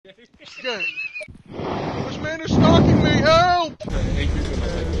Gang. This man is stalking me, help!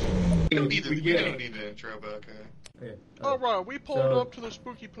 We don't need the intro, but okay. Alright, we pulled up to the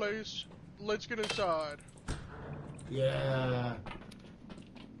spooky place. Let's get inside. Yeah.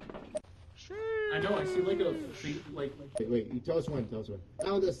 I know, I see like a... Wait, you tell us when,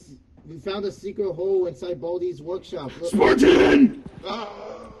 we found a secret hole inside Baldi's workshop. Look. Spartan!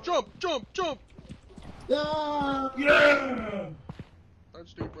 Jump, jump, jump! No! Yeah!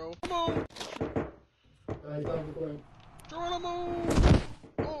 That's deep, bro. Come on! Geronimo!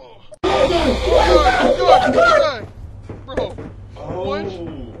 Oh! Oh god! Bro! What?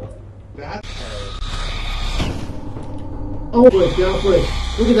 That's Oh my god, wait.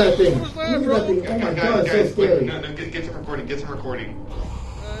 Look at that thing. What was that, Look at that thing. Oh my god, it's so scary. No, get some recording, I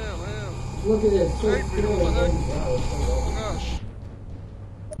am. Look at it, so Hey, scary. what the heck? Oh Gosh.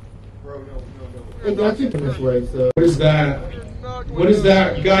 Bro, no. my gosh. Hey, that's it this way, so. What is that? What is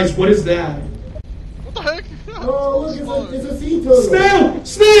that? Guys, what is that? What the heck? Oh, look, it's a sea turtle. Snail!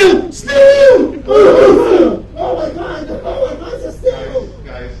 Snail! Snail! Oh my god, it's a snail.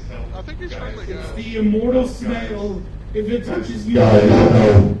 Guys, help. I think he's friendly, It's guys. the immortal snail. If it touches you... Guys,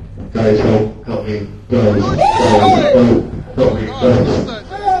 help me. Help me. God, Guys, what is that? help me.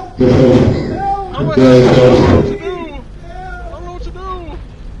 How do I help you?